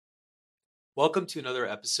Welcome to another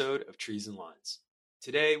episode of Trees and Lines.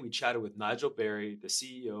 Today, we chatted with Nigel Berry, the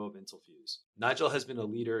CEO of Intelfuse. Nigel has been a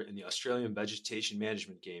leader in the Australian vegetation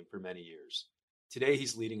management game for many years. Today,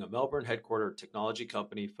 he's leading a Melbourne headquartered technology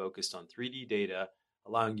company focused on 3D data,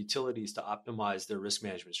 allowing utilities to optimize their risk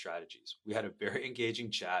management strategies. We had a very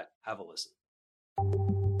engaging chat. Have a listen.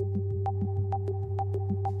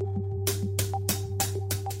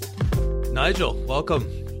 Nigel, welcome.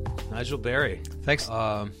 Nigel Berry. Thanks.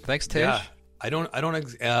 Thanks, Tej. Yeah. I don't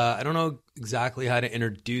know exactly how to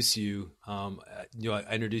introduce you. I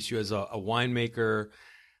introduce you as a winemaker,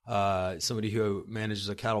 somebody who manages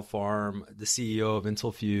a cattle farm, the CEO of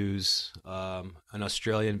Intelfuse, an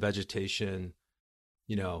Australian vegetation,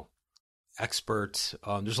 expert.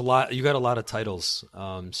 There's a lot. You got a lot of titles.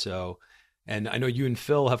 And I know you and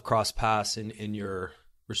Phil have crossed paths in your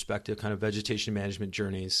respective kind of vegetation management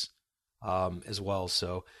journeys, as well.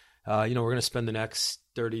 So, we're going to spend the next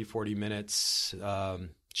 30, 40 minutes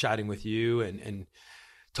chatting with you and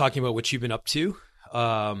talking about what you've been up to,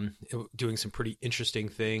 doing some pretty interesting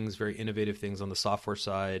things, very innovative things on the software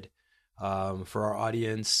side. For our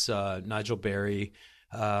audience, Nigel Berry,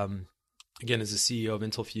 again, is the CEO of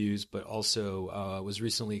Intelfuse, but also was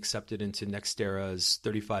recently accepted into NextEra's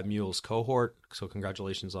 35 Mules cohort. So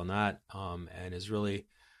congratulations on that, and is really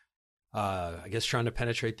trying to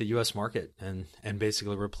penetrate the U.S. market and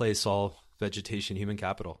basically replace all vegetation human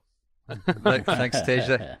capital. Thanks,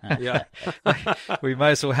 Tej. Yeah. We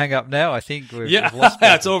may as well hang up now. I think we've lost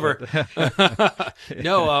it's over.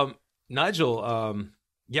 No, Nigel,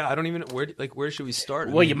 I don't even, where should we start?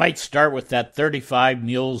 Well, you might start with that 35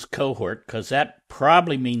 Mules cohort, because that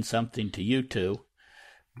probably means something to you two,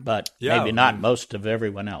 but maybe not most of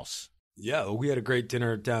everyone else. Yeah, we had a great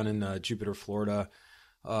dinner down in Jupiter, Florida.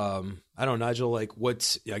 I don't know, Nigel,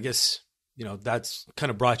 that's kind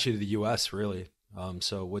of brought you to the U.S. really.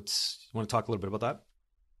 So you want to talk a little bit about that?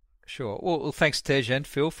 Sure. Well, thanks, Tej and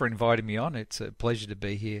Phil, for inviting me on. It's a pleasure to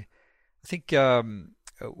be here. I think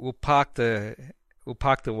we'll park the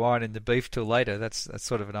wine and the beef till later. That's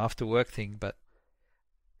sort of an after work thing, but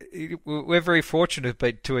we're very fortunate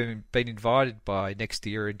to have been invited by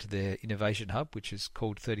NextEra into their innovation hub, which is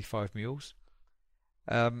called 35 Mules.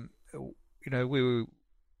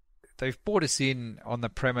 They've brought us in on the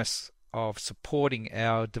premise of supporting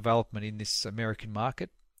our development in this American market.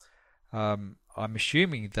 I'm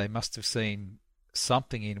assuming they must have seen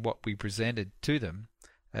something in what we presented to them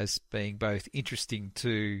as being both interesting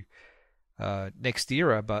to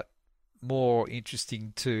NextEra, but more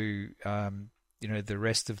interesting to the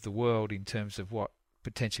rest of the world in terms of what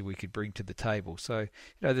potentially we could bring to the table. So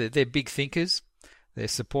they're big thinkers, they're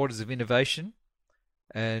supporters of innovation,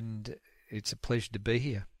 and it's a pleasure to be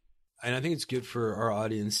here. And I think it's good for our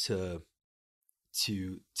audience to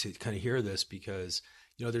kind of hear this, because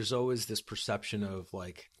there's always this perception of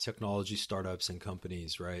like technology startups and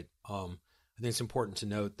companies, right? I think it's important to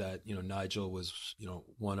note that Nigel was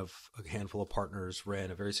one of a handful of partners, ran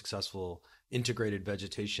a very successful integrated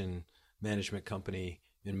vegetation management company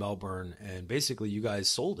in Melbourne, and basically you guys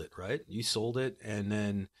sold it, right? You sold it, and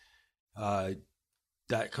then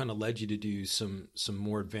that kind of led you to do some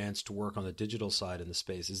more advanced work on the digital side in the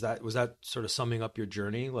space. Was that sort of summing up your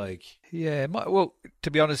journey? Yeah,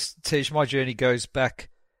 to be honest, Tej, my journey goes back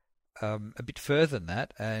a bit further than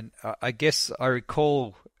that, and I guess I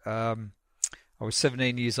recall I was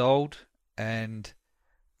 17 years old and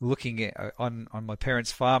looking on my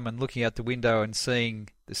parents' farm and looking out the window and seeing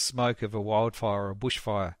the smoke of a wildfire or a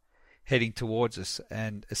bushfire heading towards us,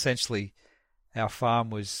 and essentially our farm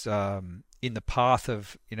was in the path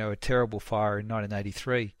of a terrible fire in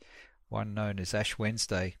 1983, one known as Ash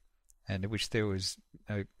Wednesday, and in which there was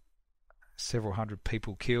several hundred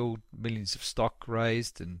people killed, millions of stock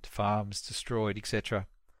razed, and farms destroyed, etc.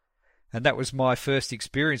 And that was my first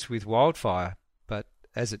experience with wildfire. But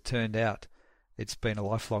as it turned out, it's been a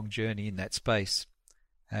lifelong journey in that space.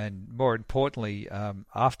 And more importantly,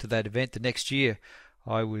 after that event, the next year,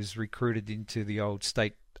 I was recruited into the old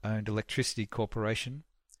state-owned electricity corporation,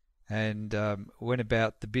 and went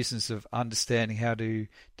about the business of understanding how to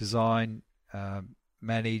design,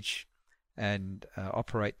 manage, and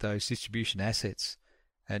operate those distribution assets.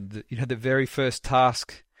 And the very first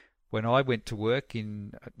task when I went to work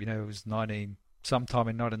in it was sometime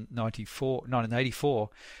in 1984,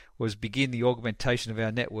 was begin the augmentation of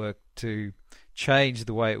our network to change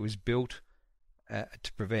the way it was built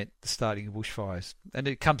to prevent the starting of bushfires. And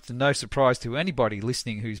it comes to no surprise to anybody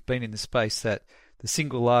listening who's been in the space that the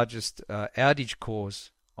single largest outage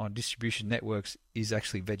cause on distribution networks is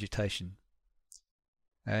actually vegetation.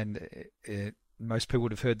 And most people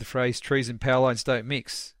would have heard the phrase, trees and power lines don't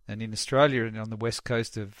mix. And in Australia and on the west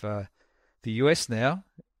coast of the US now,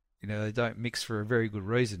 they don't mix for a very good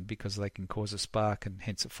reason, because they can cause a spark and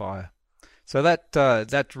hence a fire. So that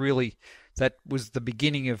was the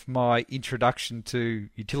beginning of my introduction to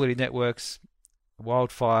utility networks,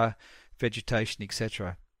 wildfire, vegetation,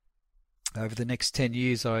 etc. Over the next 10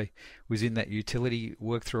 years, I was in that utility,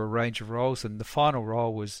 worked through a range of roles, and the final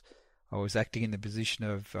role was I was acting in the position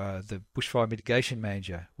of the bushfire mitigation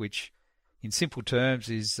manager, which in simple terms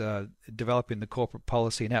is developing the corporate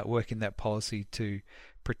policy and outworking that policy to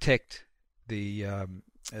protect the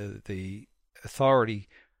authority's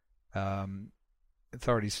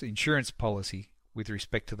insurance policy with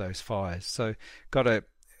respect to those fires. So had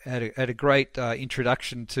a great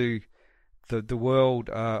introduction to the world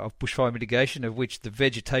of bushfire mitigation, of which the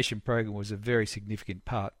vegetation program was a very significant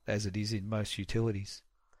part, as it is in most utilities.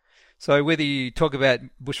 So whether you talk about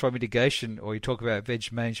bushfire mitigation or you talk about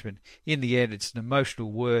veg management, in the end it's an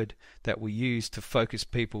emotional word that we use to focus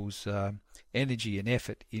people's energy and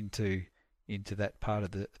effort into that part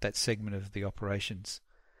of that segment of the operations.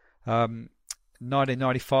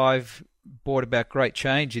 1995 brought about great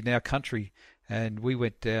change in our country, and we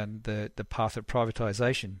went down the path of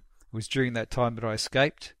privatisation. It was during that time that I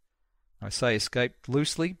escaped. I say escaped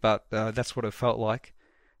loosely, but that's what it felt like.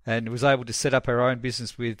 And was able to set up our own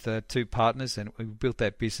business with two partners, and we built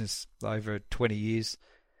that business over 20 years.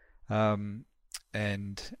 But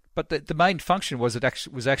the main function was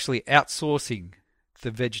actually outsourcing the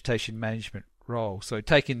vegetation management role. So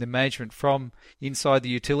taking the management from inside the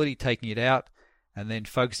utility, taking it out, and then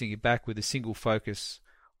focusing it back with a single focus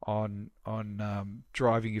on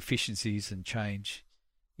driving efficiencies and change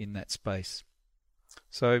in that space.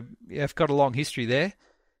 So yeah, I've got a long history there.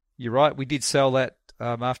 You're right, we did sell that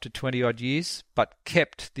after 20 odd years, but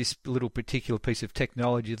kept this little particular piece of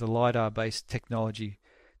technology, the LiDAR-based technology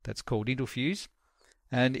that's called Intelfuse.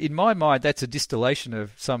 And in my mind, that's a distillation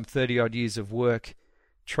of some 30 odd years of work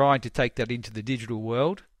trying to take that into the digital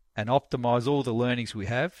world and optimize all the learnings we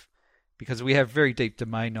have, because we have very deep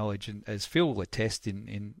domain knowledge, and as Phil will attest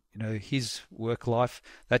in his work life,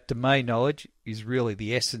 that domain knowledge is really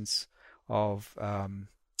the essence of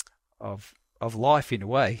life in a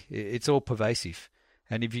way. It's all pervasive,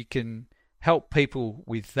 and if you can help people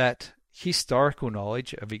with that historical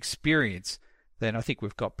knowledge of experience, then I think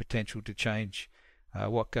we've got potential to change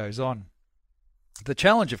what goes on. The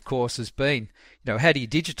challenge, of course, has been, how do you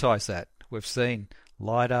digitize that? We've seen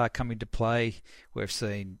LiDAR come into play. We've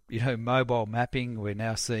seen, mobile mapping. We're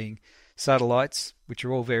now seeing satellites, which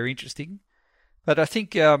are all very interesting. But I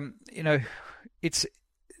think, it's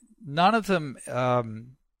none of them.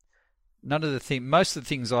 Most of the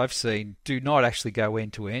things I've seen do not actually go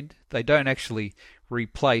end to end. They don't actually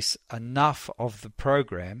replace enough of the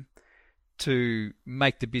program to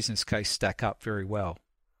make the business case stack up very well.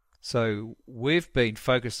 So we've been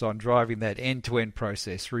focused on driving that end-to-end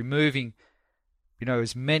process, removing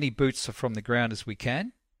as many boots from the ground as we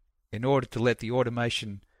can in order to let the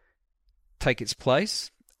automation take its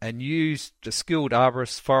place, and use the skilled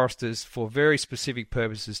arborists, foresters for very specific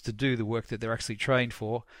purposes to do the work that they're actually trained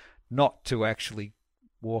for, not to actually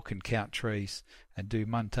walk and count trees and do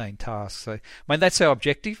mundane tasks. So, that's our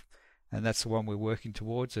objective, and that's the one we're working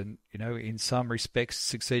towards, and, in some respects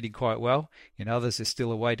succeeding quite well. In others, there's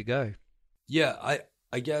still a way to go. Yeah,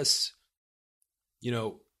 I guess,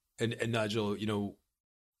 and Nigel,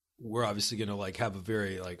 we're obviously going to have a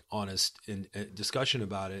very honest discussion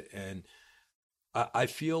about it. And I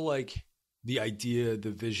feel like the idea,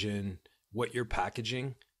 the vision, what you're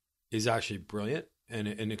packaging is actually brilliant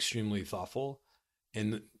and extremely thoughtful.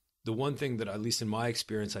 And the one thing that, at least in my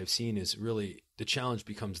experience, I've seen is really the challenge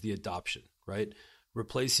becomes the adoption, right?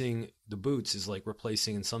 Replacing the boots is like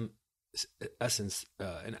replacing, in some essence,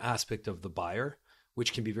 an aspect of the buyer,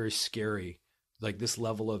 which can be very scary. Like this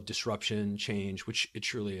level of disruption, change, which it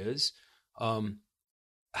truly is.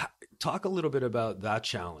 Talk a little bit about that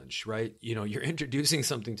challenge, right? You're introducing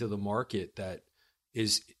something to the market that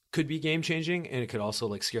could be game changing, and it could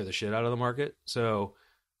also scare the shit out of the market. So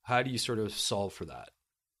how do you sort of solve for that?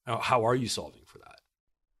 How are you solving for that?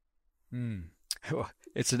 Well,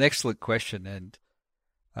 it's an excellent question. And,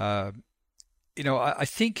 I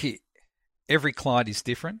think every client is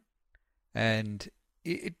different, and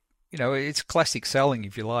it's classic selling,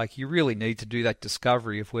 if you like. You really need to do that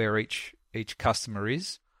discovery of where each customer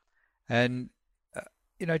is. And,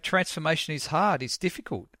 transformation is hard. It's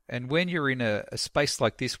difficult. And when you're in a space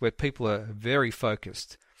like this where people are very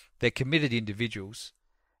focused, they're committed individuals,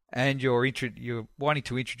 and you're wanting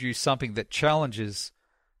to introduce something that challenges,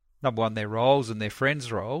 number one, their roles and their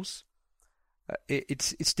friends' roles,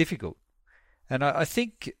 it's difficult. And I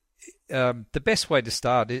think the best way to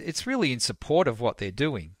start, it's really in support of what they're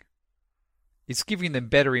doing. It's giving them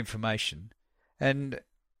better information. And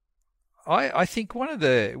I think one of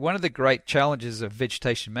the great challenges of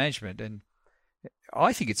vegetation management, and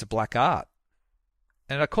I think it's a black art.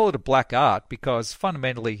 And I call it a black art because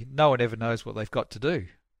fundamentally no one ever knows what they've got to do.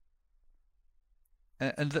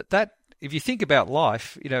 And that if you think about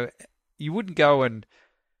life, you wouldn't go and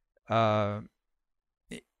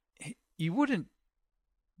you wouldn't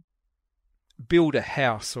build a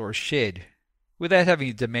house or a shed without having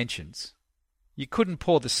the dimensions. You couldn't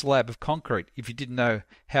pour the slab of concrete if you didn't know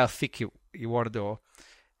how thick you wanted or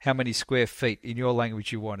how many square feet in your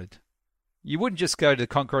language you wanted. You wouldn't just go to the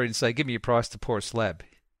concrete and say, give me a price to pour a slab.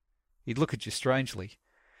 He'd look at you strangely.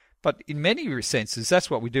 But in many senses, that's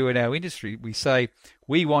what we do in our industry. We say,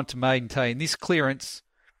 we want to maintain this clearance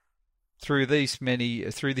through this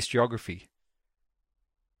geography.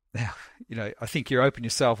 Now, I think you open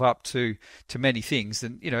yourself up to many things.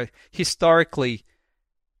 And, historically,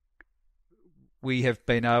 we have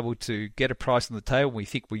been able to get a price on the table. We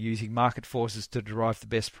think we're using market forces to derive the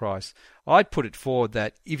best price. I'd put it forward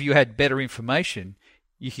that if you had better information,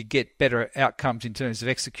 you could get better outcomes in terms of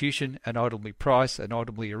execution and ultimately price and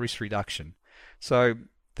ultimately a risk reduction. So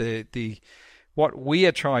what we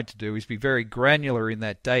are trying to do is be very granular in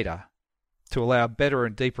that data to allow better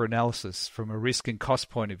and deeper analysis from a risk and cost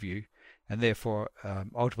point of view, and therefore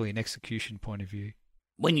ultimately an execution point of view.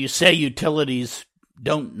 When you say utilities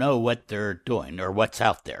don't know what they're doing or what's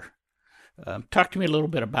out there, talk to me a little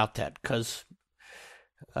bit about that, because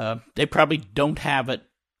they probably don't have it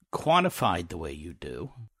quantified the way you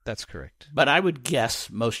do. That's correct. But I would guess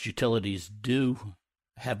most utilities do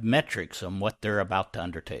have metrics on what they're about to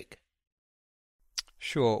undertake.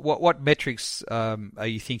 Sure. What metrics are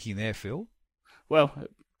you thinking there, Phil? Well,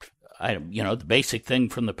 the basic thing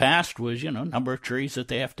from the past was, number of trees that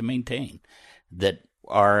they have to maintain that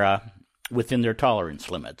are within their tolerance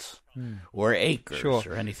limits, or acres, sure,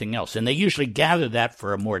 or anything else. And they usually gather that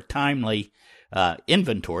for a more timely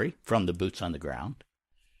inventory from the boots on the ground.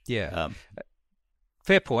 Yeah.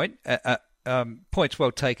 Fair point. Point's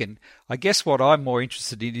well taken. I guess what I'm more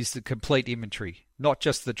interested in is the complete inventory, not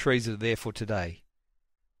just the trees that are there for today.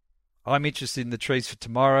 I'm interested in the trees for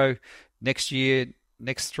tomorrow, next year,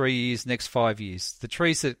 next 3 years, next 5 years. The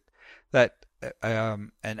trees that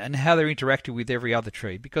and how they're interacting with every other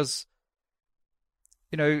tree, because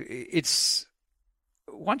it's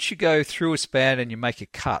once you go through a span and you make a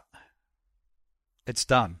cut, it's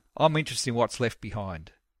done. I'm interested in what's left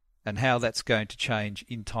behind and how that's going to change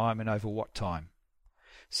in time and over what time.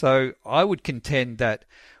 So I would contend that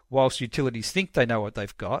whilst utilities think they know what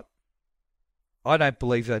they've got, I don't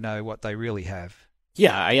believe they know what they really have.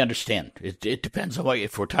 Yeah, I understand. It depends on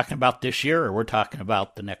if we're talking about this year or we're talking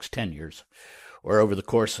about the next 10 years or over the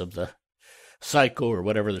course of the cycle or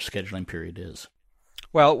whatever the scheduling period is.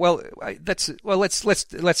 Well, let's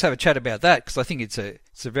have a chat about that, because I think it's a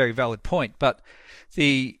very valid point. But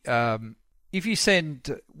once you send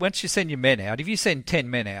your men out, if you send 10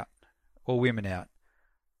 men out or women out,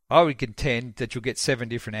 I would contend that you'll get 7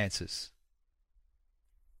 different answers.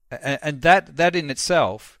 And that in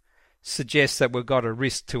itself suggests that we've got a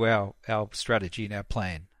risk to our strategy and our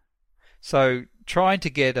plan. So trying to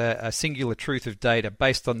get a singular truth of data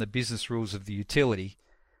based on the business rules of the utility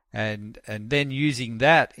and then using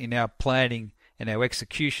that in our planning and our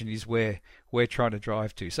execution is where we're trying to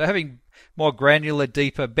drive to. So having more granular,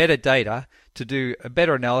 deeper, better data to do a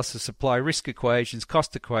better analysis, apply risk equations,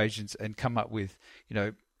 cost equations, and come up with,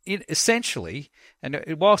 essentially, and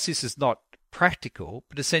whilst this is not practical,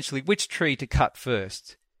 but essentially which tree to cut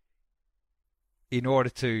first in order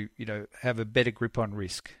to, have a better grip on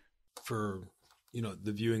risk. For,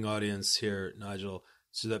 the viewing audience here, Nigel,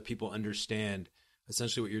 so that people understand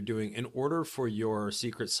essentially what you're doing, in order for your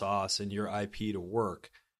secret sauce and your IP to work,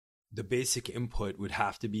 the basic input would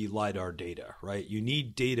have to be LiDAR data, right? You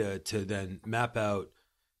need data to then map out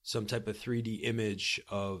some type of 3D image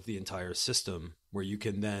of the entire system where you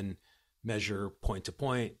can then measure point to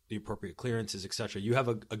point, the appropriate clearances, etc. You have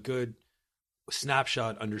a good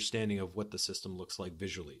snapshot understanding of what the system looks like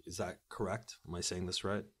visually. Is that correct? Am I saying this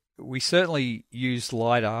right? We certainly use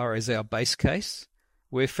LiDAR as our base case.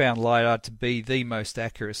 We've found LiDAR to be the most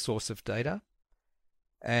accurate source of data.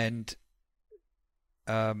 And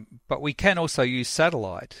but we can also use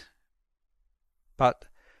satellite. But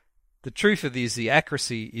the truth of it is the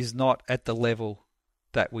accuracy is not at the level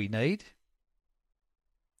that we need,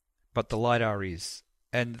 but the LiDAR is.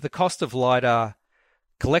 And the cost of LiDAR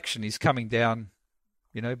collection is coming down,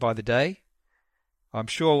 by the day. I'm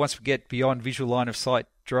sure once we get beyond visual line of sight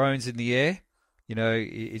drones in the air,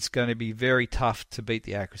 it's going to be very tough to beat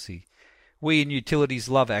the accuracy. We in utilities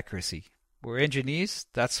love accuracy. We're engineers.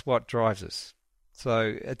 That's what drives us.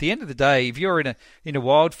 So at the end of the day, if you're in a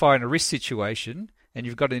wildfire in a risk situation and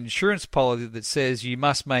you've got an insurance policy that says you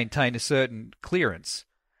must maintain a certain clearance,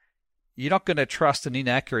 you're not going to trust an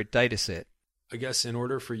inaccurate data set. I guess in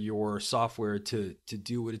order for your software to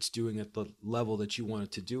do what it's doing at the level that you want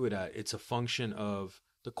it to do it at, it's a function of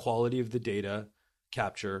the quality of the data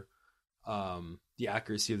capture, the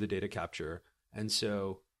accuracy of the data capture. And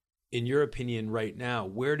so in your opinion right now,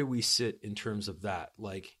 where do we sit in terms of that?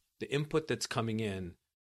 Like the input that's coming in,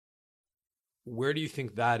 where do you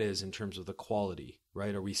think that is in terms of the quality,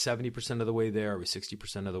 right? Are we 70% of the way there? Are we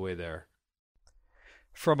 60% of the way there?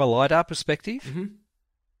 From a LiDAR perspective? Mm-hmm.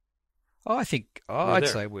 I'd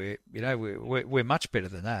say we're much better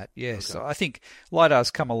than that. Yes, okay. I think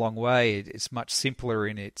LiDAR's come a long way. It's much simpler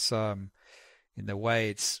in its in the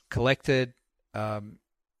way it's collected.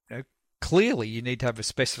 Clearly, you need to have a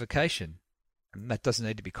specification, and that doesn't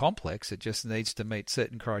need to be complex. It just needs to meet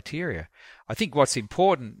certain criteria. I think what's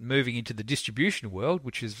important moving into the distribution world,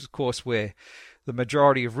 which is of course where the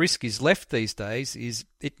majority of risk is left these days, is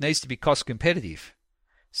it needs to be cost competitive.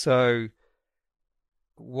 So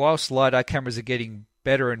whilst LiDAR cameras are getting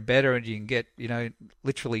better and better and you can get,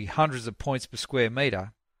 literally hundreds of points per square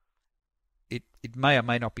meter, it may or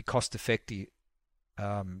may not be cost effective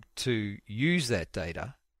to use that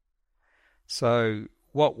data. So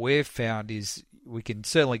what we've found is we can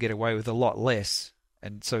certainly get away with a lot less.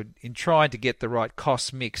 And so in trying to get the right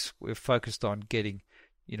cost mix, we're focused on getting,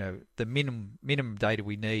 the minimum data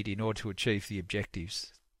we need in order to achieve the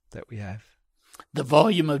objectives that we have. The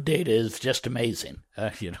volume of data is just amazing,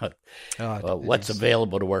 what's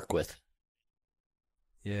available to work with.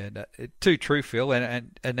 Yeah, too true, Phil.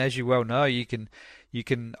 And as you well know, you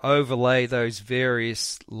can overlay those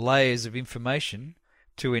various layers of information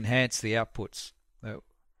to enhance the outputs.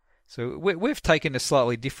 So we've taken a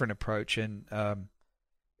slightly different approach, and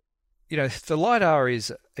the LiDAR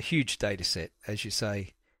is a huge data set, as you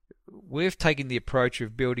say. We've taken the approach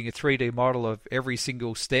of building a 3D model of every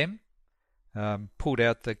single stem. Pulled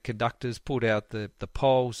out the conductors, pulled out the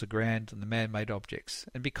poles, the ground, and the man-made objects.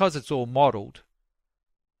 And because it's all modeled,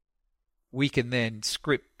 we can then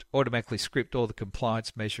automatically script all the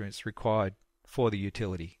compliance measurements required for the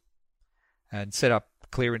utility and set up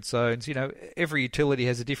clearance zones. Every utility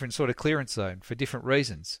has a different sort of clearance zone for different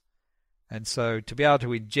reasons. And so to be able to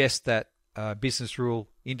ingest that business rule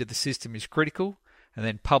into the system is critical, and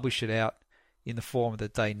then publish it out in the form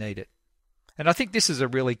that they need it. And I think this is a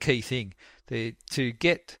really key thing, to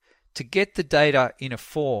get the data in a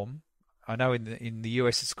form. I know in the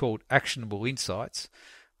US it's called actionable insights,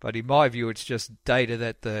 but in my view it's just data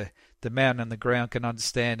that the man on the ground can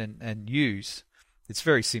understand and use. It's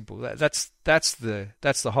very simple. That's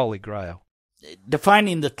the holy grail.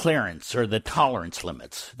 Defining the clearance or the tolerance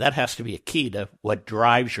limits, that has to be a key to what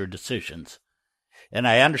drives your decisions. And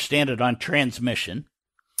I understand it on transmission,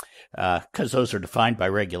 because those are defined by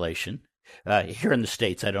regulation. Here in the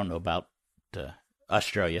States, I don't know about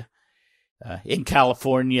Australia. In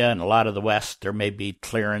California and a lot of the West, there may be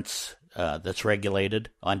clearance that's regulated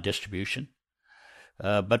on distribution.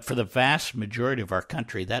 But for the vast majority of our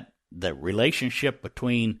country, the relationship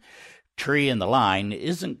between tree and the line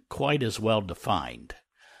isn't quite as well defined.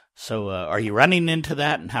 So are you running into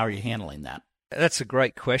that, and how are you handling that? That's a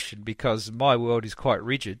great question, because my world is quite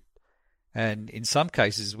rigid. And in some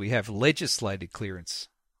cases, we have legislated clearance,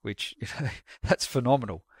 which that's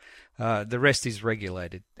phenomenal. The rest is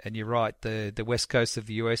regulated, and you're right. The west coast of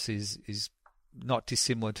the US is not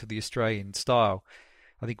dissimilar to the Australian style.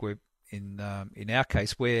 I think we're in our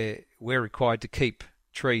case we're required to keep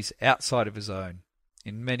trees outside of a zone.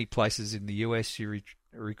 In many places in the US, you're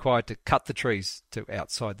required to cut the trees to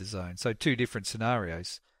outside the zone. So two different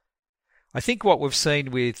scenarios. I think what we've seen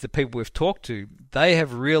with the people we've talked to, they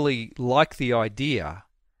have really liked the idea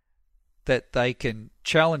that they can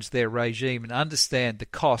challenge their regime and understand the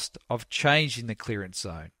cost of changing the clearance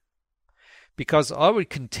zone. Because I would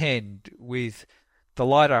contend with the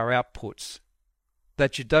LiDAR outputs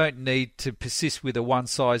that you don't need to persist with a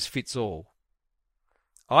one-size-fits-all.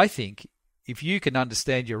 I think if you can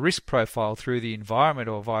understand your risk profile through the environment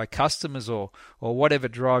or via customers or whatever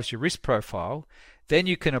drives your risk profile, then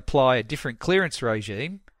you can apply a different clearance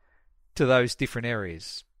regime to those different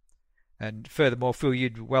areas. And furthermore, Phil,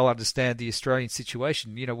 you'd well understand the Australian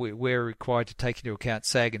situation. We're required to take into account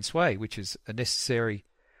sag and sway, which is a necessary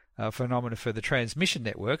phenomenon for the transmission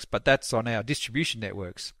networks, but that's on our distribution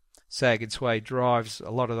networks. Sag and sway drives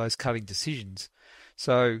a lot of those cutting decisions.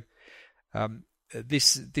 So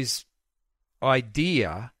this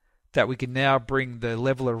idea that we can now bring the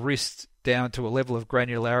level of risk down to a level of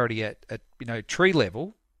granularity at tree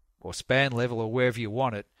level or span level or wherever you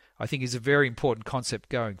want it, I think is a very important concept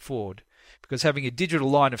going forward, because having a digital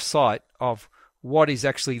line of sight of what is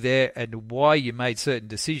actually there and why you made certain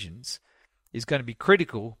decisions is going to be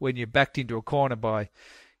critical when you're backed into a corner by,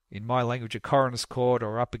 in my language, a coroner's court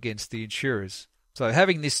or up against the insurers. So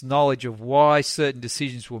having this knowledge of why certain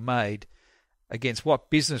decisions were made against what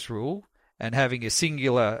business rule, and having a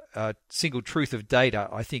single truth of data,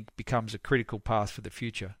 I think becomes a critical path for the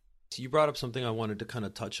future. So you brought up something I wanted to kind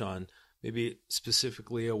of touch on, maybe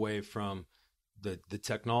specifically away from the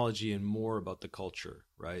technology and more about the culture,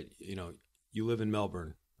 right? You know, you live in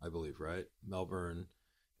Melbourne, I believe, right? Melbourne.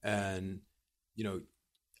 And, you know,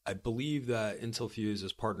 I believe that Intelfuse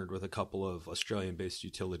has partnered with a couple of Australian-based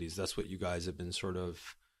utilities. That's what you guys have been sort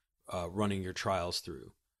of running your trials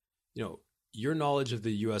through. You know, your knowledge of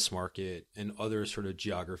the U.S. market and other sort of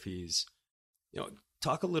geographies, you know,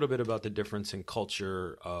 talk a little bit about the difference in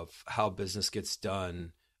culture of how business gets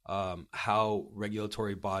done, how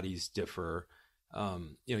regulatory bodies differ.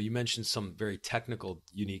 You know, you mentioned some very technical,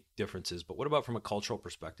 unique differences, but what about from a cultural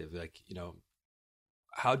perspective? Like, you know,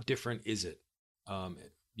 how different is it,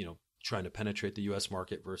 you know, trying to penetrate the U.S.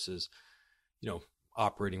 market versus, you know,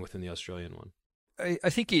 operating within the Australian one?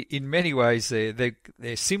 I think in many ways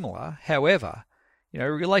they're similar. However, you know,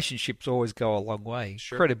 relationships always go a long way.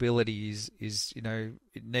 Sure. Credibility is you know,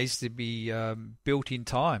 it needs to be built in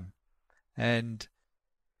time, and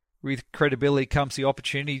with credibility comes the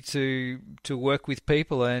opportunity to work with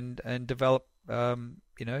people and develop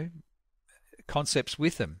you know, concepts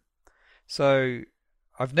with them. So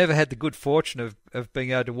I've never had the good fortune of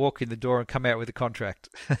being able to walk in the door and come out with a contract.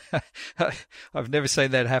 I've never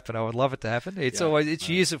seen that happen. I would love it to happen. It's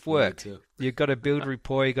years of work. You've got to build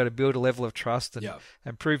rapport. You've got to build a level of trust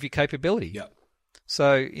and prove your capability. Yeah.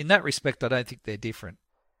 So in that respect, I don't think they're different.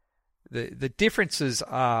 The differences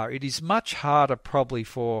are, it is much harder probably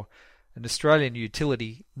for an Australian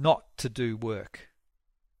utility not to do work.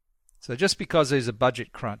 So just because there's a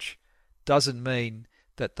budget crunch doesn't mean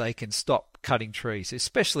that they can stop cutting trees,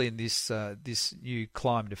 especially in this new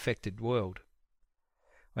climate-affected world.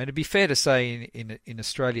 I mean, it'd be fair to say in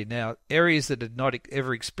Australia now, areas that had not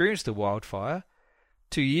ever experienced a wildfire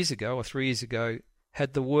 2 years ago or 3 years ago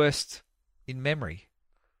had the worst in memory,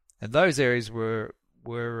 and those areas were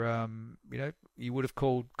you know, you would have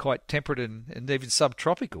called quite temperate and even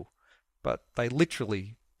subtropical, but they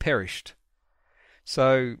literally perished.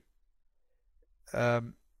 So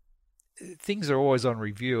things are always on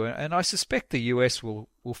review, and I suspect the US will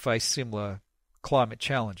face similar climate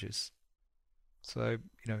challenges. So,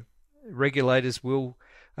 you know, regulators will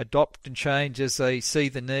adopt and change as they see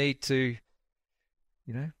the need to,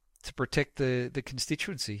 you know, to protect the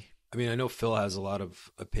constituency. I mean, I know Phil has a lot of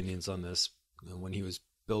opinions on this. You know, when he was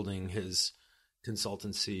building his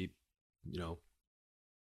consultancy, you know,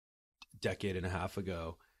 decade and a half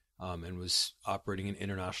ago, and was operating in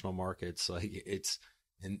international markets, like it's,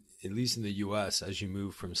 and at least in the U.S., as you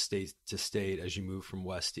move from state to state, as you move from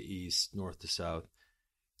west to east, north to south,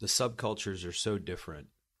 the subcultures are so different,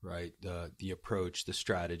 right? The approach, the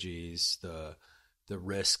strategies, the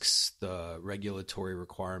risks, the regulatory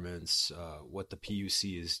requirements, what the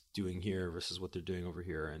PUC is doing here versus what they're doing over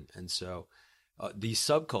here, and so these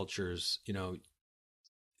subcultures, you know,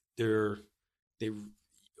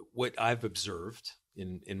 what I've observed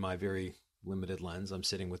in my very limited lens. I'm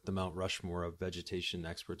sitting with the Mount Rushmore of vegetation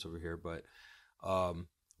experts over here, but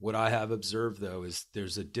what I have observed though is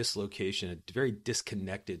there's a dislocation, a very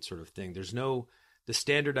disconnected sort of thing. There's no the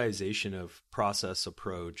standardization of process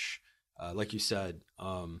approach, like you said,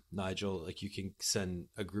 Nigel. Like you can send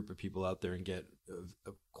a group of people out there and get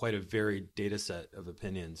quite a varied data set of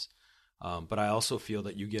opinions, but I also feel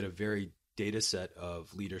that you get a very data set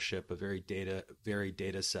of leadership, a very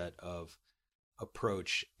data set of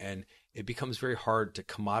approach, and it becomes very hard to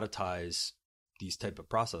commoditize these type of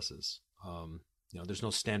processes. You know, there's no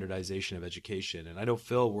standardization of education, and I know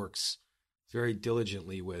Phil works very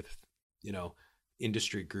diligently with, you know,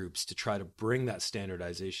 industry groups to try to bring that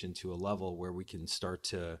standardization to a level where we can start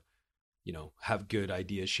to, you know, have good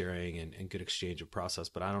idea sharing and good exchange of process.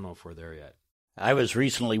 But I don't know if we're there yet. I was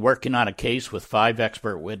recently working on a case with 5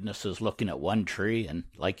 expert witnesses looking at one tree, and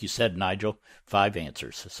like you said, Nigel, 5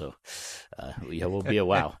 answers. So it will be a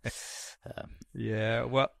while. Yeah,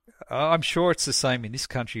 well, I'm sure it's the same in this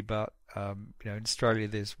country, but you know, in Australia,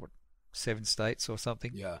 there's 7 states or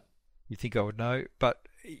something. Yeah, you think I would know, but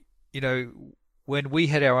you know, when we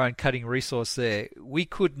had our own cutting resource there, we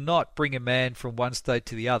could not bring a man from one state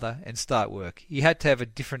to the other and start work. He had to have a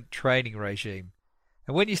different training regime,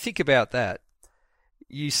 and when you think about that,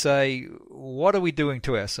 you say, what are we doing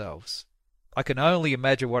to ourselves? I can only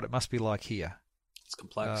imagine what it must be like here. It's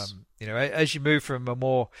complex. As you move from a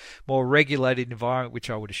more regulated environment, which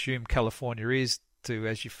I would assume California is, to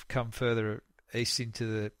as you come further east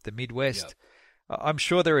into the Midwest, I'm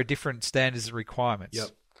sure there are different standards and requirements. Yep.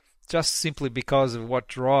 Just simply because of what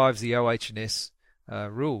drives the OH&S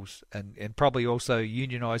rules, and probably also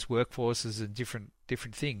unionized workforces and different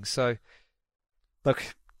things. So,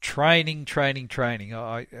 look, training. You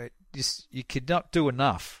could not do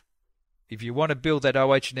enough if you want to build that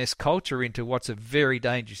OH&S culture into what's a very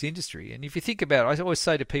dangerous industry. And if you think about it, I always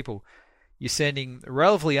say to people, you're sending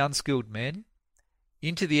relatively unskilled men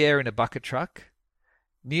into the air in a bucket truck,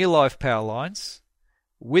 near live power lines,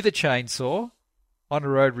 with a chainsaw, on a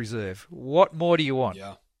road reserve. What more do you want?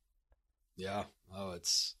 Yeah. Oh,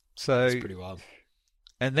 it's pretty wild.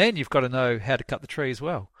 And then you've got to know how to cut the tree as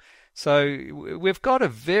well. So we've got a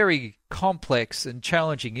very complex and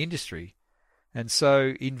challenging industry. And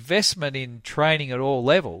so investment in training at all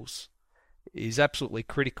levels is absolutely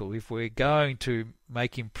critical if we're going to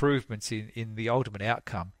make improvements in the ultimate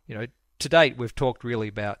outcome. To date, we've talked really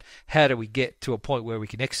about how do we get to a point where we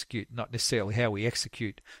can execute, not necessarily how we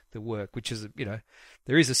execute the work, which is,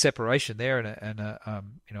 there is a separation there and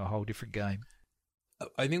a whole different game.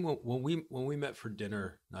 I think when we met for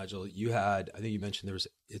dinner, Nigel, I think you mentioned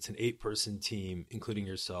it's an 8-person team, including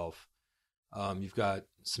yourself. You've got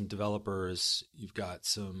some developers, you've got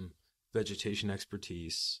some vegetation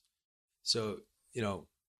expertise. So,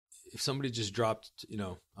 if somebody just dropped,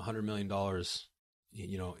 $100 million,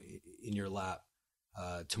 in your lap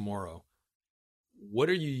tomorrow, what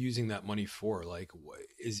are you using that money for? Like,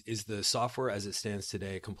 is the software as it stands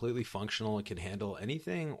today completely functional and can handle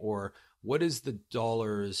anything? Or what is the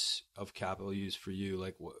dollars of capital used for you?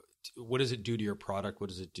 Like, what does it do to your product? What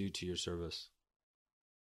does it do to your service?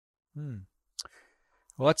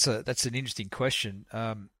 Well, that's an interesting question.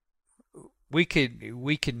 We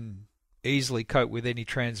can easily cope with any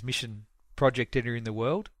transmission project anywhere in the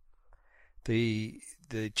world. The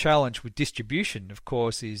challenge with distribution, of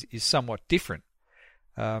course, is somewhat different.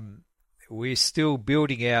 We're still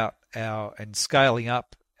building out and scaling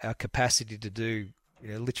up our capacity to do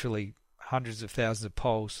literally hundreds of thousands of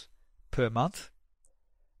poles per month,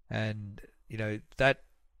 and that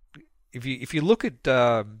if you look at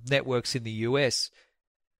networks in the US,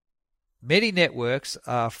 many networks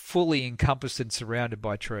are fully encompassed and surrounded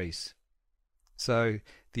by trees. So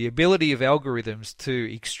the ability of algorithms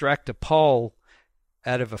to extract a pole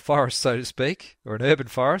out of a forest, so to speak, or an urban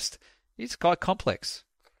forest, is quite complex.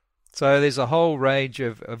 So there's a whole range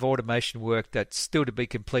of automation work that's still to be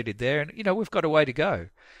completed there, and we've got a way to go.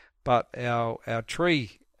 But our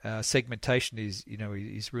tree segmentation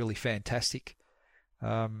is really fantastic.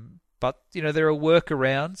 But there are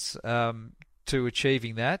workarounds to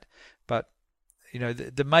achieving that. But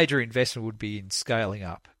the major investment would be in scaling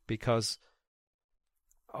up, because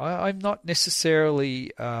I'm not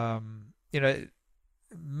necessarily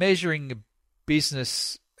measuring a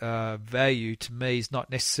business value. To me, is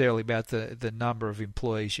not necessarily about the number of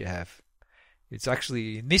employees you have. It's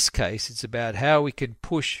actually, in this case, it's about how we can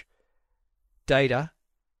push data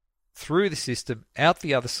through the system out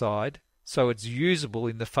the other side so it's usable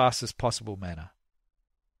in the fastest possible manner.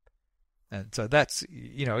 And so that's,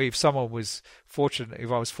 if I was fortunate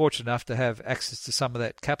enough to have access to some of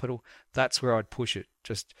that capital, that's where I'd push it.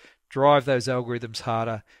 Just drive those algorithms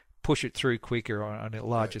harder, push it through quicker on a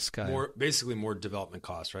larger scale. Basically more development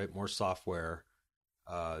costs, right? More software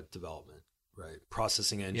development, right?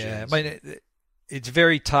 Processing engines. Yeah, I mean, it's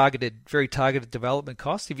very targeted development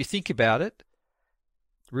costs. If you think about it,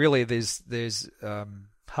 really there's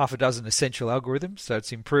half a dozen essential algorithms, so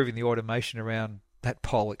it's improving the automation around that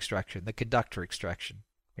pole extraction, the conductor extraction.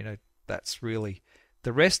 That's really,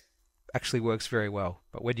 the rest actually works very well.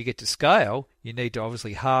 But when you get to scale, you need to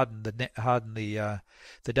obviously harden the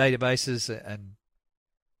databases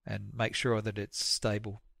and make sure that it's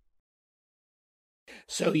stable.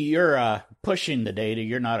 So you're pushing the data,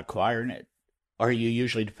 you're not acquiring it. Are you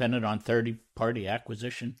usually dependent on third-party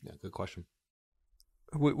acquisition? Yeah, good question.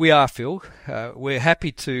 We are, Phil. We're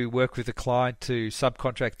happy to work with the client to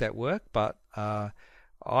subcontract that work, but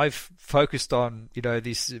I've focused on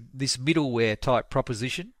this middleware type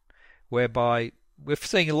proposition, whereby we're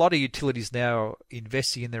seeing a lot of utilities now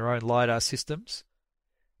investing in their own LiDAR systems.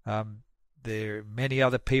 There are many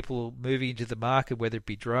other people moving into the market, whether it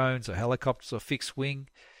be drones or helicopters or fixed wing,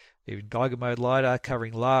 even Geiger mode LiDAR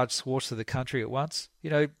covering large swaths of the country at once.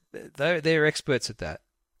 They're experts at that.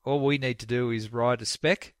 All we need to do is write a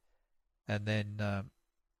spec and then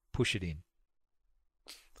push it in,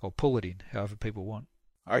 or pull it in, however people want.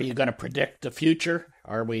 Are you going to predict the future?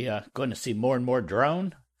 Are we going to see more and more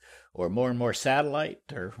drone? or more and more satellite,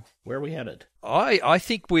 or where are we headed? I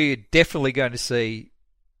think we're definitely going to see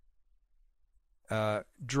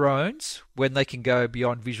drones when they can go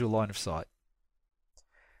beyond visual line of sight.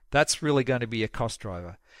 That's really going to be a cost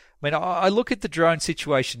driver. I mean, I look at the drone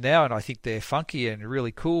situation now and I think they're funky and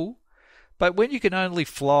really cool. But when you can only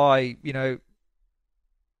fly, 1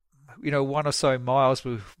 or so miles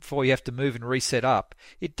before you have to move and reset up,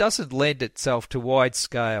 it doesn't lend itself to wide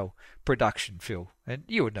scale production, Phil. And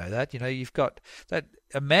you would know that. You've got that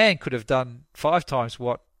a man could have done 5 times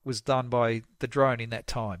what was done by the drone in that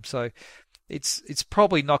time. So it's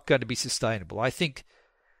probably not going to be sustainable. I think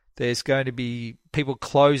there's going to be people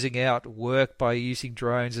closing out work by using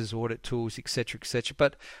drones as audit tools, etc., etc.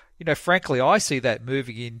 But frankly, I see that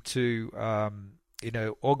moving into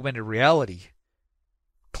augmented reality,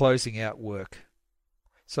 closing out work.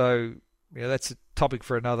 So that's a topic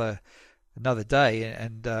for another day,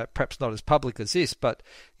 and perhaps not as public as this. But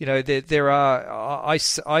there are I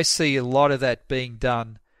see a lot of that being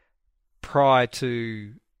done prior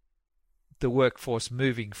to the workforce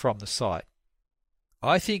moving from the site.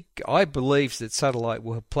 I believe that satellite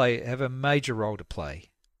will have a major role to play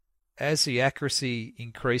as the accuracy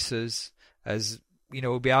increases, as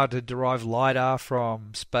we'll be able to derive lidar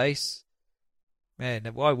from space. Man,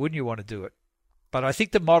 why wouldn't you want to do it? But I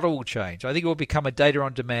think the model will change. I think it will become a data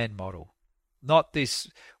on demand model, not this.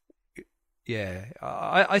 Yeah,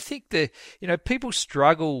 I think that people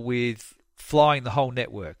struggle with flying the whole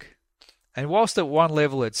network. And whilst at one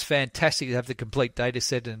level it's fantastic to have the complete data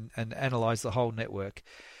set and analyze the whole network,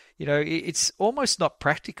 it's almost not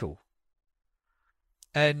practical.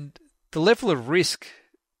 And the level of risk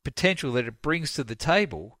potential that it brings to the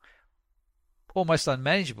table, almost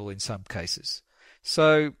unmanageable in some cases.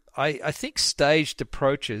 So I think staged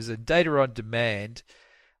approaches and data on demand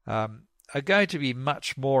are going to be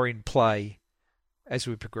much more in play as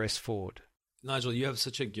we progress forward. Nigel, you have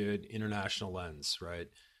such a good international lens, right?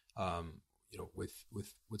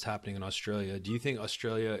 With what's happening in Australia, do you think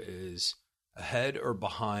Australia is ahead or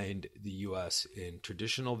behind the U.S. in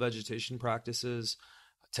traditional vegetation practices,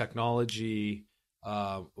 technology,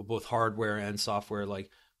 both hardware and software?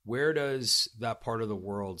 Like, where does that part of the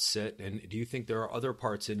world sit? And do you think there are other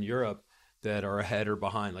parts in Europe that are ahead or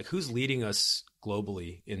behind? Like, who's leading us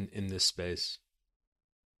globally in this space?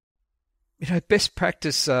 Best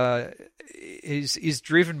practice is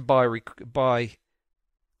driven by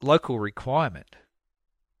local requirement.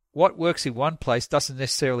 What works in one place doesn't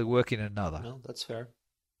necessarily work in another. No, that's fair.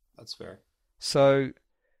 That's fair. So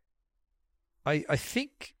I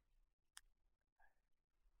think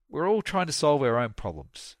we're all trying to solve our own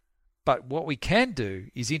problems. But what we can do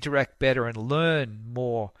is interact better and learn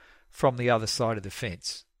more from the other side of the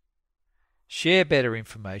fence. Share better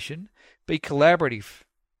information, be collaborative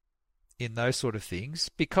in those sort of things,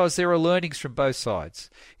 because there are learnings from both sides.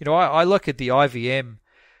 I look at the IVM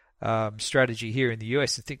strategy here in the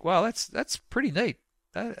US and think, wow, that's pretty neat.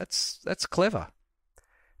 That's clever.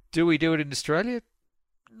 Do we do it in Australia?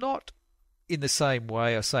 Not in the same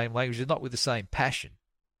way or same language, not with the same passion.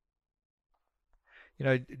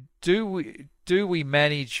 Do we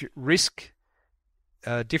manage risk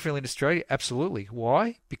differently in Australia? Absolutely.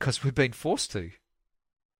 Why? Because we've been forced to.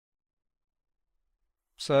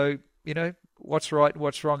 So, what's right,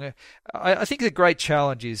 what's wrong? I think the great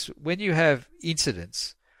challenge is when you have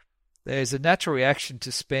incidents, there's a natural reaction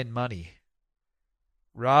to spend money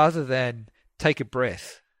rather than take a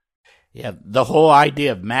breath. Yeah, the whole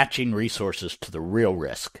idea of matching resources to the real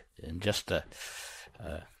risk, and just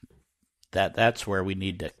that's where we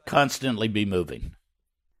need to constantly be moving.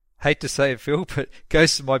 Hate to say it, Phil, but it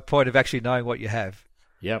goes to my point of actually knowing what you have.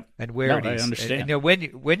 Yep. And where it is. I understand. And,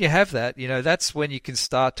 when you have that, that's when you can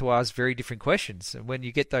start to ask very different questions. And when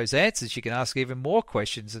you get those answers, you can ask even more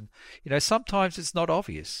questions. And, sometimes it's not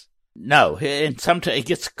obvious. No, and sometimes it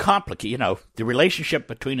gets complicated. The relationship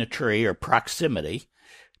between a tree or proximity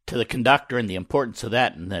to the conductor and the importance of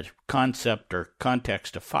that in the concept or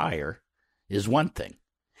context of fire is one thing.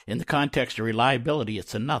 In the context of reliability,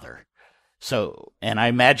 it's another. So, and I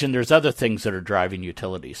imagine there's other things that are driving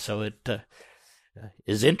utilities. So it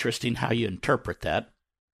is interesting how you interpret that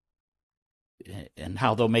and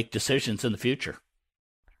how they'll make decisions in the future.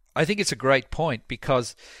 I think it's a great point,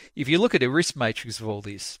 because if you look at a risk matrix of all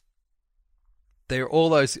this, there are all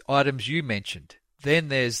those items you mentioned. Then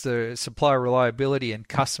there's the supplier reliability and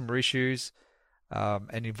customer issues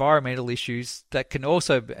and environmental issues that can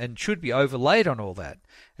also and should be overlaid on all that.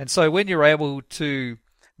 And so when you're able to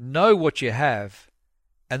know what you have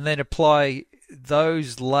and then apply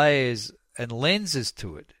those layers and lenses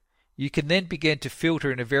to it, you can then begin to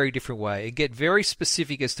filter in a very different way and get very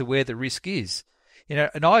specific as to where the risk is.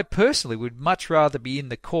 And I personally would much rather be in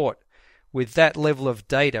the court with that level of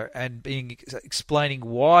data and explaining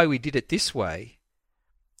why we did it this way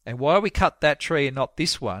and why we cut that tree and not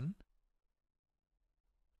this one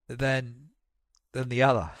than the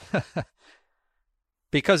other.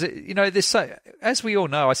 Because there's so, as we all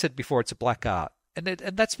know, I said before, it's a black art, and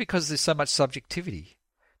that's because there's so much subjectivity.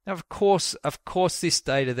 Now, of course, this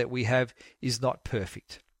data that we have is not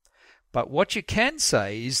perfect, but what you can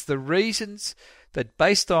say is the reasons that,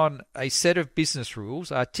 based on a set of business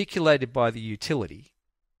rules articulated by the utility,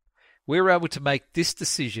 we're able to make this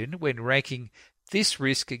decision when ranking this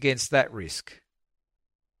risk against that risk.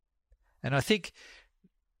 And I think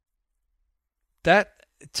that,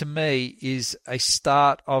 to me, is a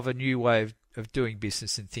start of a new way of doing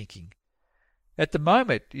business and thinking. At the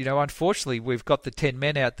moment, unfortunately, we've got the 10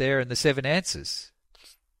 men out there and the 7 answers.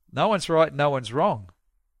 No one's right, no one's wrong.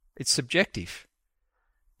 It's subjective.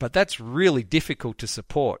 But that's really difficult to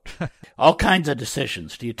support. All kinds of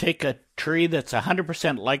decisions. Do you take a tree that's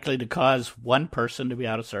 100% likely to cause one person to be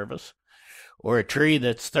out of service? Or a tree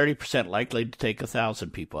that's 30% likely to take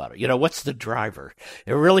 1,000 people out? What's the driver?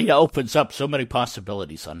 It really opens up so many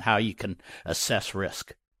possibilities on how you can assess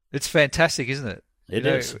risk. It's fantastic, isn't it? It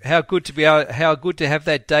is. How good to have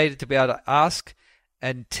that data to be able to ask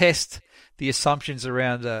and test the assumptions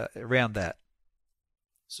around that.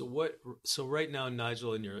 So right now,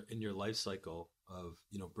 Nigel, in your life cycle of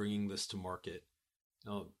bringing this to market,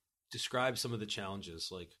 describe some of the challenges.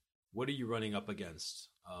 Like, what are you running up against?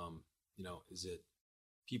 Is it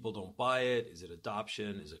people don't buy it? Is it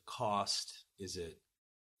adoption? Is it cost? Is it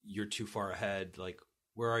you're too far ahead? Like,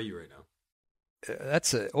 where are you right now?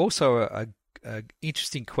 That's also a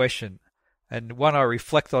interesting question, and one I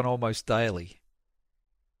reflect on almost daily.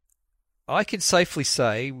 I can safely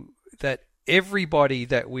say that everybody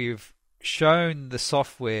that we've shown the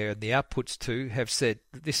software and the outputs to have said,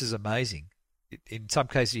 this is amazing. In some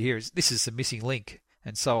cases you hear, this is the missing link,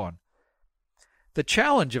 and so on. The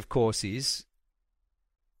challenge, of course, is,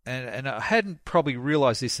 and I hadn't probably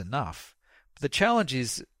realized this enough, but the challenge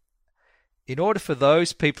is, in order for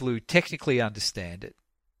those people who technically understand it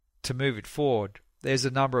to move it forward, there's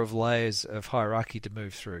a number of layers of hierarchy to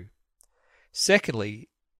move through. Secondly,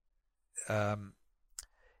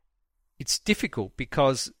 it's difficult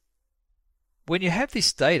because when you have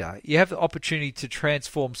this data, you have the opportunity to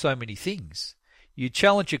transform so many things. You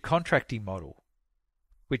challenge your contracting model,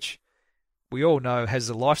 which we all know has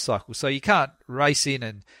a life cycle. So you can't race in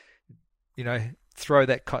and, throw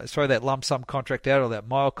that lump sum contract out, or that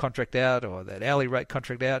mile contract out, or that hourly rate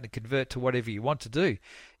contract out and convert to whatever you want to do.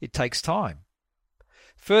 It takes time.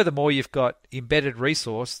 Furthermore, you've got embedded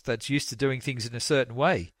resource that's used to doing things in a certain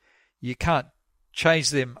way. You can't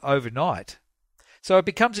change them overnight. So it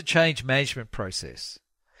becomes a change management process.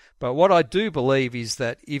 But what I do believe is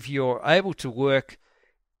that if you're able to work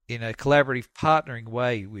in a collaborative partnering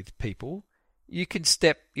way with people, you can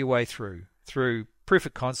step your way through proof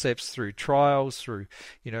of concepts, through trials, through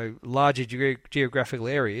larger geographical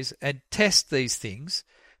areas, and test these things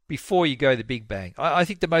before you go the big bang. I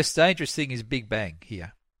think the most dangerous thing is big bang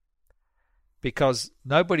here, because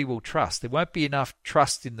nobody will trust. There won't be enough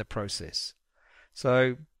trust in the process.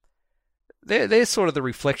 So they're sort of the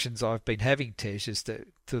reflections I've been having, Tej, as to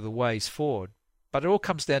the ways forward. But it all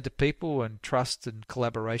comes down to people and trust and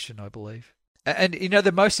collaboration, I believe. And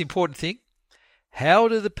the most important thing, how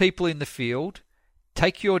do the people in the field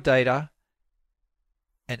take your data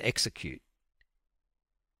and execute?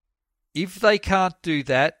 If they can't do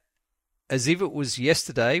that as if it was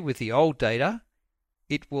yesterday with the old data,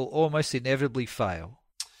 it will almost inevitably fail.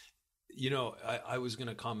 I was going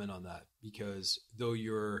to comment on that, because though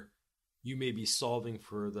you may be solving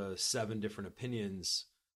for the 7 different opinions,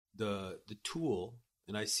 the tool,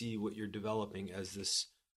 and I see what you're developing as this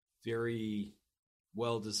very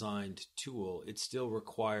well-designed tool, it still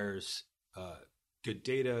requires good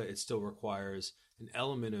data. It still requires an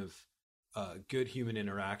element of good human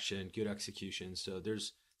interaction, good execution. So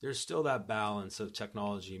there's still that balance of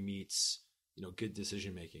technology meets good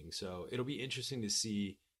decision making. So it'll be interesting to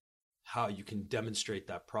see how you can demonstrate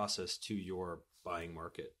that process to your buying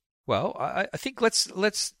market. Well, I think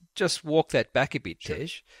let's just walk that back a bit, sure.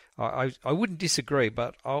 Tej. I wouldn't disagree,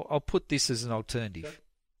 but I'll put this as an alternative.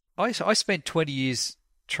 Sure. I spent 20 years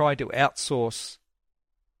trying to outsource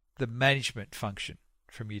the management function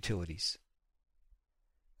from utilities.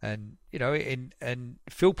 And, and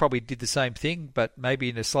Phil probably did the same thing, but maybe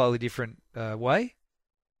in a slightly different way.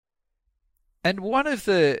 And one of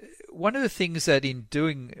the things that in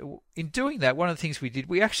doing that, one of the things we did,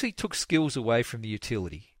 we actually took skills away from the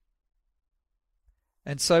utility.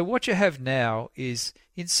 And so what you have now is,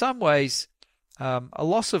 in some ways, a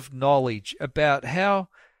loss of knowledge about how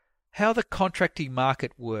the contracting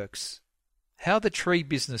market works, how the tree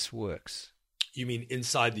business works. You mean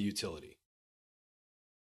inside the utility?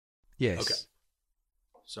 Yes. Okay.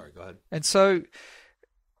 Sorry, go ahead. And so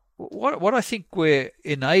what I think we're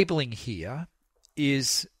enabling here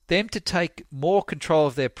is them to take more control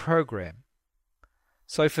of their program.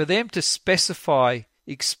 So for them to specify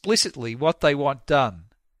explicitly what they want done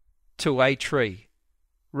to a tree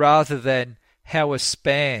rather than how a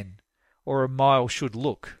span or a mile should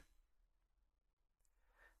look.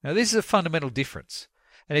 Now, this is a fundamental difference,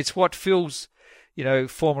 and it's what Phil's,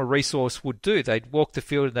 former resource would do. They'd walk the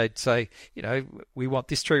field and they'd say, we want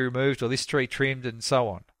this tree removed or this tree trimmed and so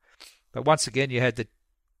on. But once again, you had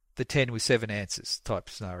the 10 with 7 answers type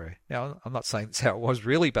scenario. Now, I'm not saying that's how it was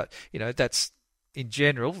really, but, that's in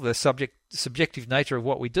general the subjective nature of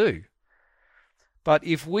what we do. But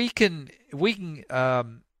if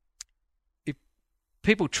if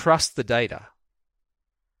people trust the data,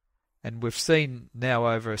 and we've seen now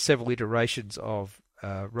over several iterations of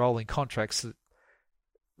rolling contracts that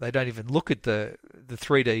they don't even look at the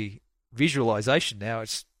 3D visualization now,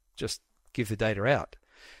 it's just give the data out.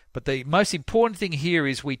 But the most important thing here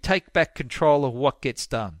is we take back control of what gets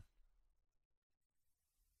done.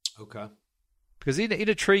 Okay. Because in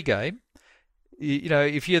a tree game,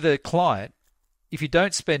 if you're the client, if you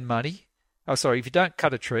don't spend money, if you don't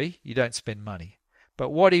cut a tree, you don't spend money. But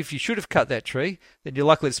what if you should have cut that tree? Then you're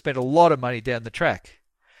likely to spend a lot of money down the track.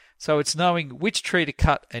 So it's knowing which tree to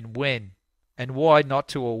cut and when, and why not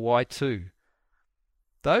to or why to.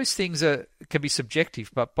 Those things can be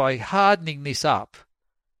subjective, but by hardening this up,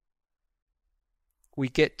 we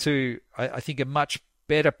get to, I think, a much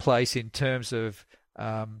better place in terms of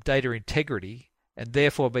data integrity, and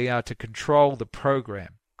therefore being able to control the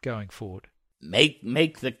program going forward.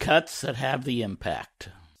 Make the cuts that have the impact.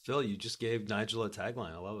 Phil, you just gave Nigel a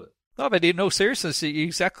tagline. I love it. No, but in all seriousness, you're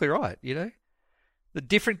exactly right. The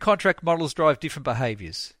different contract models drive different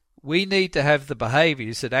behaviours. We need to have the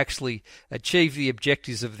behaviours that actually achieve the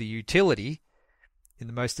objectives of the utility in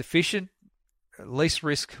the most efficient, least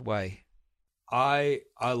risk way. I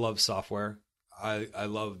love software. I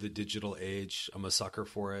love the digital age. I'm a sucker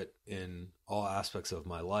for it in all aspects of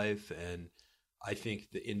my life. And I think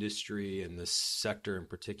the industry and the sector in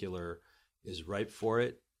particular is ripe for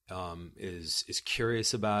it, is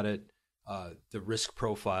curious about it. The risk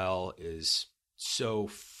profile is so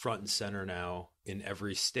front and center now in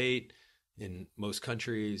every state, in most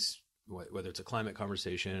countries, whether it's a climate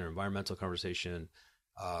conversation or environmental conversation.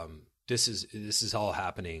 This is all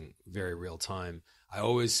happening very real time. I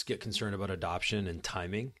always get concerned about adoption and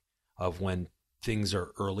timing of when things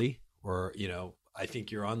are early, or, I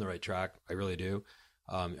think you're on the right track. I really do.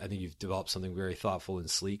 I think you've developed something very thoughtful and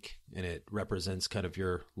sleek, and it represents kind of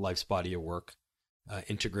your life's body of work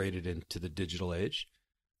integrated into the digital age.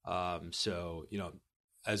 So,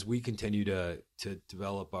 as we continue to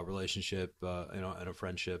develop a relationship, and a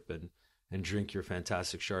friendship, and drink your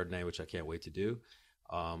fantastic Chardonnay, which I can't wait to do,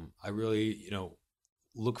 I really,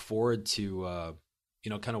 look forward to,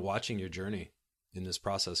 kind of watching your journey in this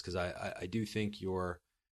process, because I do think you've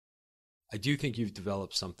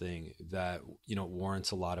developed something that,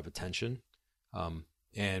 warrants a lot of attention.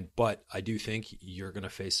 But I do think you're going to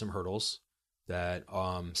face some hurdles that,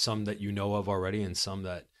 some that you know of already, and some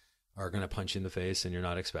that are going to punch you in the face and you're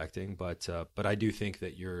not expecting. But I do think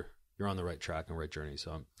that you're on the right track and right journey.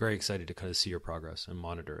 So I'm very excited to kind of see your progress and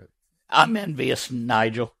monitor it. I'm envious,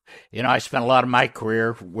 Nigel. I spent a lot of my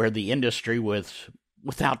career where the industry was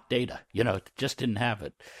without data, just didn't have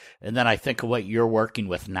it. And then I think of what you're working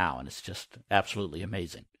with now, and it's just absolutely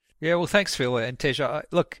amazing. Yeah, well, thanks, Phil and Tej.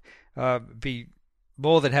 Look, be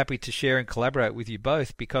more than happy to share and collaborate with you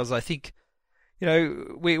both, because I think,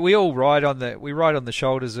 we all ride on the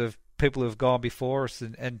shoulders of people who have gone before us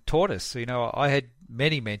and taught us. I had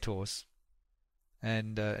many mentors,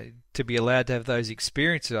 and to be allowed to have those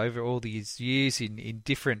experiences over all these years in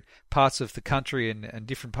different parts of the country and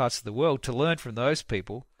different parts of the world, to learn from those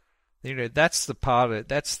people, that's the part of it,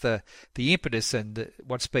 that's the impetus and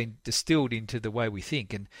what's been distilled into the way we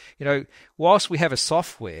think. And whilst we have a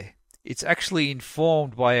software, it's actually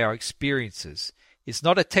informed by our experiences. It's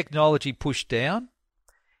not a technology pushed down.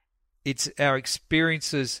 It's our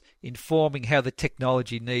experiences informing how the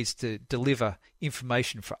technology needs to deliver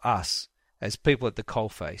information for us as people at the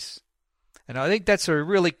coalface. And I think that's a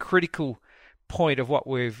really critical point of what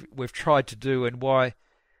we've tried to do, and why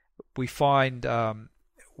we find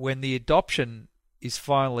when the adoption is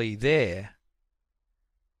finally there,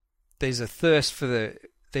 there's a thirst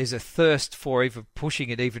for even pushing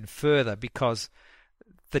it even further, because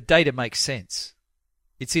the data makes sense.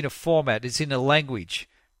 it's in a format, it's in a language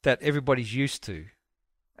that everybody's used to.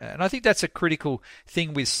 And I think that's a critical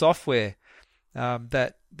thing with software,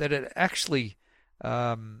 that it actually it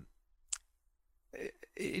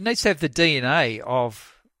needs to have the DNA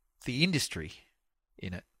of the industry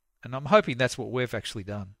in it. And I'm hoping that's what we've actually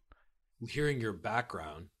done. Hearing your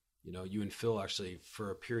background, you and Phil actually,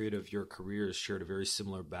 for a period of your careers, shared a very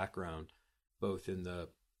similar background, both in the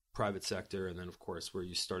private sector and then, of course, where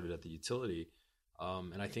you started at the utility.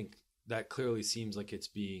 And I think that clearly seems like it's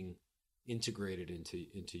being integrated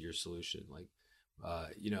into your solution. Like,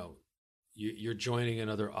 you're joining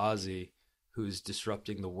another Aussie who's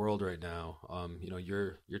disrupting the world right now.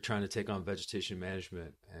 You're trying to take on vegetation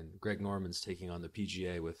management, and Greg Norman's taking on the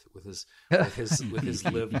PGA with his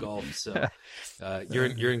live golf. So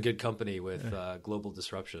you're in good company with global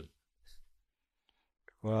disruption.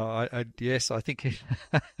 Well, yes, I think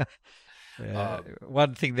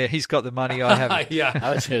one thing there, he's got the money, I haven't. Yeah,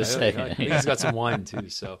 I was going to say he's got some wine too.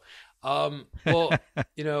 So, Phil,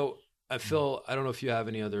 I don't know if you have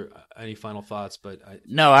any final thoughts, but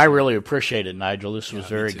no, I really appreciate it, Nigel. This was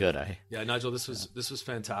very good. Nigel, this was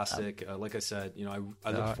fantastic. Like I said,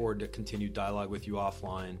 I look forward to continued dialogue with you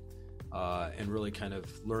offline, and really kind of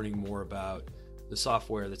learning more about the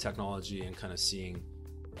software, the technology, and kind of seeing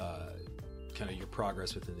kind of your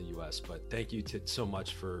progress within the U.S. But thank you so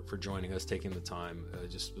much for joining us, taking the time.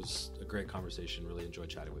 It just was a great conversation. Really enjoyed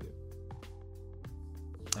chatting with you.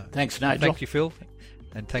 Thanks, Nigel. Thank you, Phil.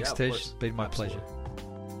 And thanks, Tej. It's been my pleasure.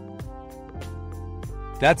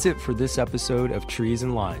 That's it for this episode of Trees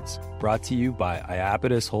and Lines, brought to you by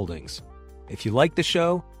Iapetus Holdings. If you like the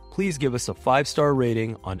show, please give us a 5-star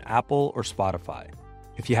rating on Apple or Spotify.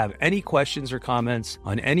 If you have any questions or comments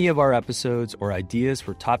on any of our episodes or ideas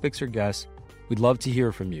for topics or guests, we'd love to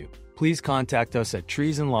hear from you. Please contact us at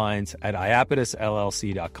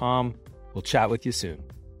treesandlines@iapetusllc.com. We'll chat with you soon.